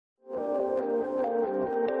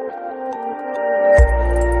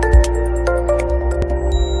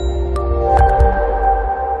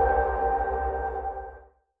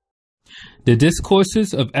The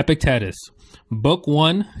Discourses of Epictetus, Book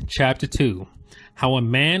 1, Chapter 2. How a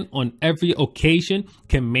man on every occasion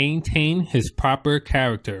can maintain his proper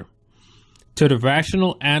character. To the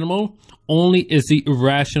rational animal, only is the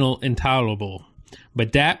irrational intolerable,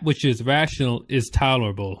 but that which is rational is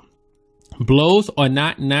tolerable. Blows are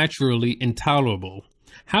not naturally intolerable.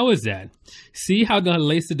 How is that? See how the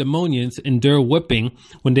Lacedaemonians endure whipping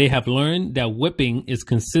when they have learned that whipping is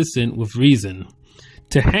consistent with reason.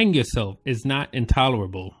 To hang yourself is not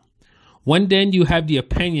intolerable. When then you have the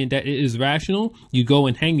opinion that it is rational, you go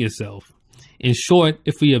and hang yourself. In short,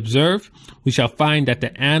 if we observe, we shall find that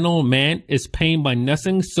the animal man is pained by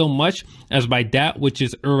nothing so much as by that which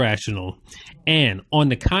is irrational, and, on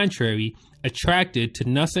the contrary, attracted to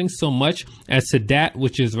nothing so much as to that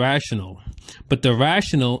which is rational. But the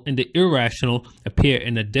rational and the irrational appear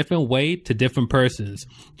in a different way to different persons,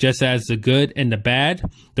 just as the good and the bad,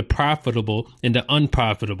 the profitable and the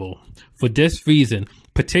unprofitable. For this reason,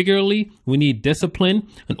 particularly, we need discipline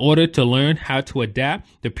in order to learn how to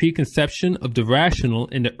adapt the preconception of the rational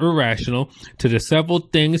and the irrational to the several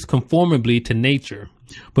things conformably to nature.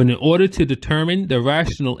 But in order to determine the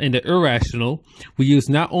rational and the irrational, we use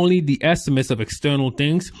not only the estimates of external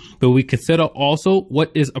things, but we consider also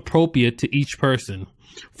what is appropriate to each person.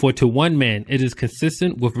 For to one man it is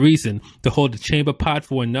consistent with reason to hold the chamber pot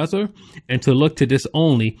for another, and to look to this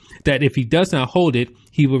only, that if he does not hold it,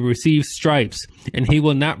 he will receive stripes, and he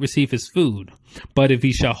will not receive his food. But if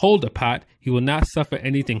he shall hold the pot, he will not suffer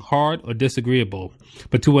anything hard or disagreeable.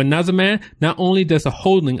 But to another man, not only does the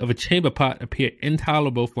holding of a chamber pot appear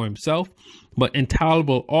intolerable for himself, but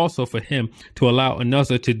intolerable also for him to allow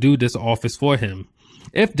another to do this office for him.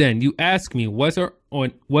 If then you ask me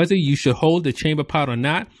whether you should hold the chamber pot or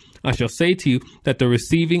not, I shall say to you that the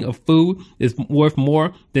receiving of food is worth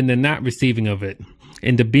more than the not receiving of it,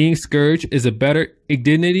 and the being scourged is a better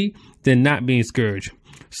dignity than not being scourged.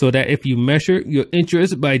 So that if you measure your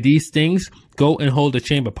interest by these things, go and hold the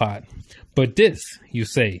chamber pot. But this, you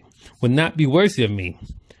say, would not be worthy of me.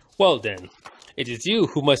 Well then, it is you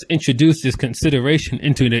who must introduce this consideration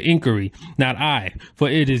into the inquiry, not I, for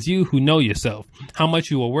it is you who know yourself, how much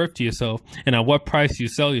you are worth to yourself, and at what price you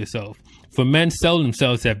sell yourself. For men sell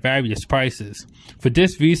themselves at various prices. For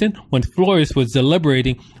this reason, when Florus was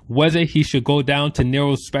deliberating whether he should go down to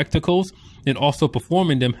Nero's spectacles, and also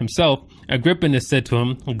performing them himself, Agrippinus said to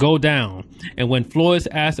him, "Go down." And when Florus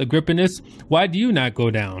asked Agrippinus, "Why do you not go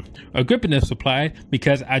down?" Agrippinus replied,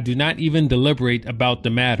 "Because I do not even deliberate about the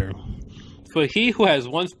matter." For he who has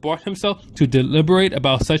once brought himself to deliberate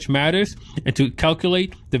about such matters and to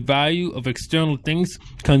calculate the value of external things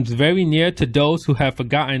comes very near to those who have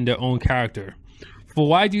forgotten their own character. For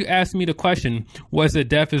why do you ask me the question, whether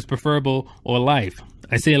death is preferable or life?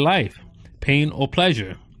 I say life. Pain or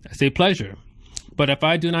pleasure? I say pleasure. But if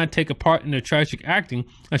I do not take a part in the tragic acting,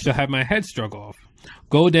 I shall have my head struck off.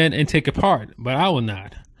 Go then and take a part, but I will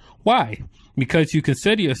not. Why? Because you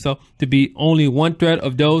consider yourself to be only one thread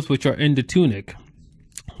of those which are in the tunic.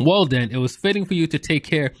 Well then, it was fitting for you to take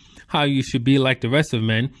care how you should be like the rest of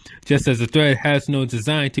men, just as a thread has no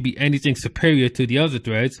design to be anything superior to the other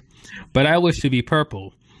threads. But I wish to be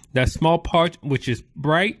purple, that small part which is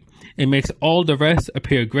bright and makes all the rest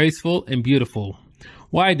appear graceful and beautiful.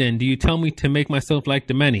 Why then do you tell me to make myself like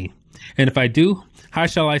the many? And if I do, how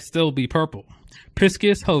shall I still be purple?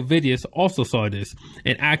 Priscus Helvidius also saw this,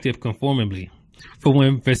 and acted conformably. For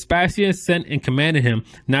when Vespasian sent and commanded him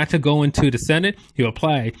not to go into the Senate, he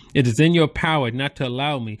replied, "It is in your power not to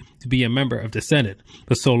allow me to be a member of the Senate,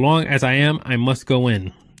 but so long as I am, I must go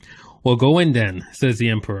in." "Well, go in then," says the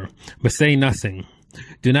emperor, "but say nothing.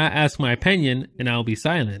 Do not ask my opinion, and I will be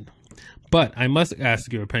silent. But I must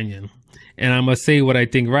ask your opinion, and I must say what I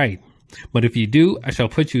think right. But if you do, I shall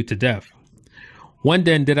put you to death. When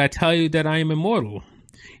then did I tell you that I am immortal?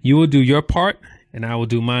 You will do your part, and I will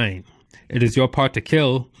do mine. It is your part to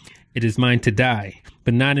kill, it is mine to die,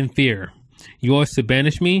 but not in fear. Yours to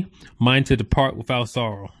banish me, mine to depart without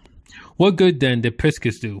sorrow." What good then did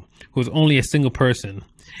Priscus do, who was only a single person?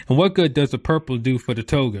 And what good does the purple do for the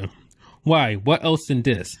toga? Why, what else than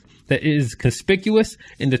this, that it is conspicuous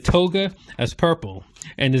in the toga as purple,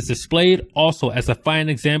 and is displayed also as a fine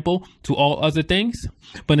example to all other things?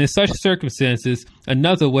 But in such circumstances,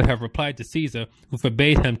 another would have replied to Caesar, who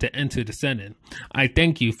forbade him to enter the Senate, "I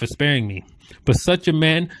thank you for sparing me." But such a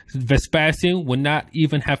man, Vespasian, would not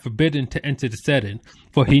even have forbidden to enter the Senate,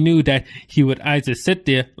 for he knew that he would either sit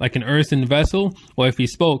there like an earthen vessel, or if he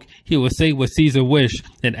spoke, he would say what Caesar wished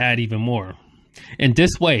and add even more. In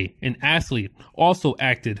this way, an athlete also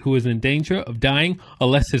acted who was in danger of dying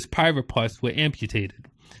unless his private parts were amputated.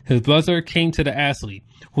 his brother came to the athlete,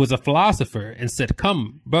 who was a philosopher, and said,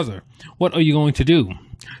 "Come, brother, what are you going to do?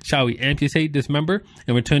 Shall we amputate this member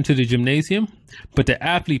and return to the gymnasium?" But the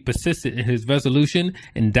athlete persisted in his resolution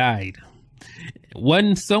and died.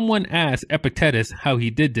 When someone asked Epictetus how he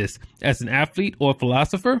did this, as an athlete or a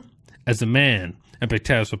philosopher, "As a man,"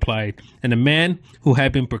 Epictetus replied, and a man who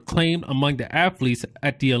had been proclaimed among the athletes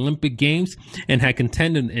at the Olympic Games and had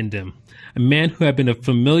contended in them, a man who had been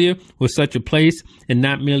familiar with such a place and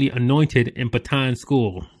not merely anointed in Platon's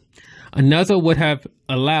school. Another would have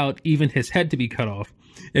allowed even his head to be cut off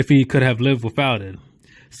if he could have lived without it.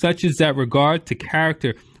 Such is that regard to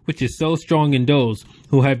character which is so strong in those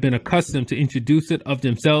who have been accustomed to introduce it of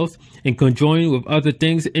themselves and conjoin with other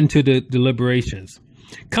things into the deliberations.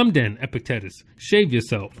 "Come then, Epictetus, shave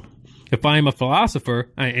yourself." "If I am a philosopher,"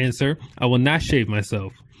 I answer, "I will not shave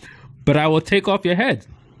myself, but I will take off your head.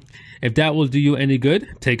 If that will do you any good,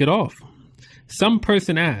 take it off." Some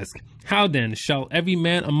person asks, "How then shall every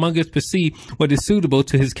man among us perceive what is suitable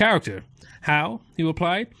to his character?" "How," he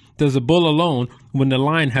replied, "does a bull alone, when the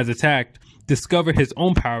lion has attacked, discover his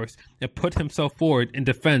own powers and put himself forward in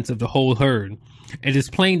defense of the whole herd? It is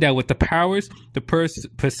plain that with the powers, the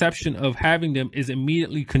perception of having them is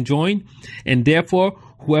immediately conjoined, and therefore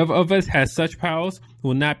whoever of us has such powers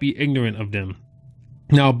will not be ignorant of them.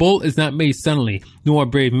 Now a bull is not made suddenly, nor a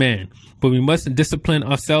brave man, but we must discipline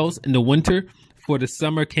ourselves in the winter for the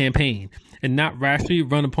summer campaign, and not rashly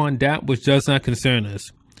run upon that which does not concern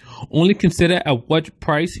us. Only consider at what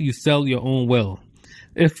price you sell your own will,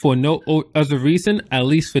 if for no other reason, at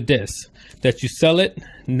least for this, that you sell it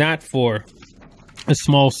not for a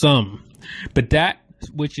small sum, but that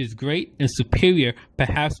which is great and superior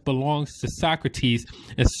perhaps belongs to Socrates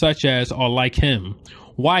and such as are like him.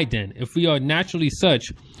 Why then, if we are naturally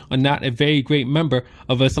such, are not a very great number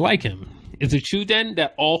of us like him? Is it true then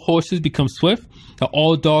that all horses become swift, that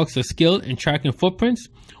all dogs are skilled in tracking footprints?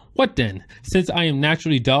 What then? Since I am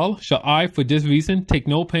naturally dull, shall I for this reason take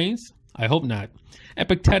no pains? I hope not.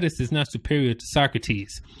 Epictetus is not superior to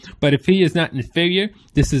Socrates, but if he is not inferior,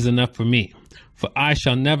 this is enough for me. For I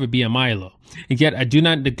shall never be a Milo, and yet I do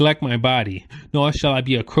not neglect my body, nor shall I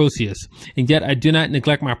be a Croesus, and yet I do not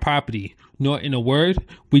neglect my property, nor in a word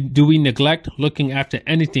do we neglect looking after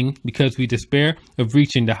anything because we despair of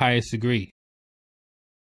reaching the highest degree.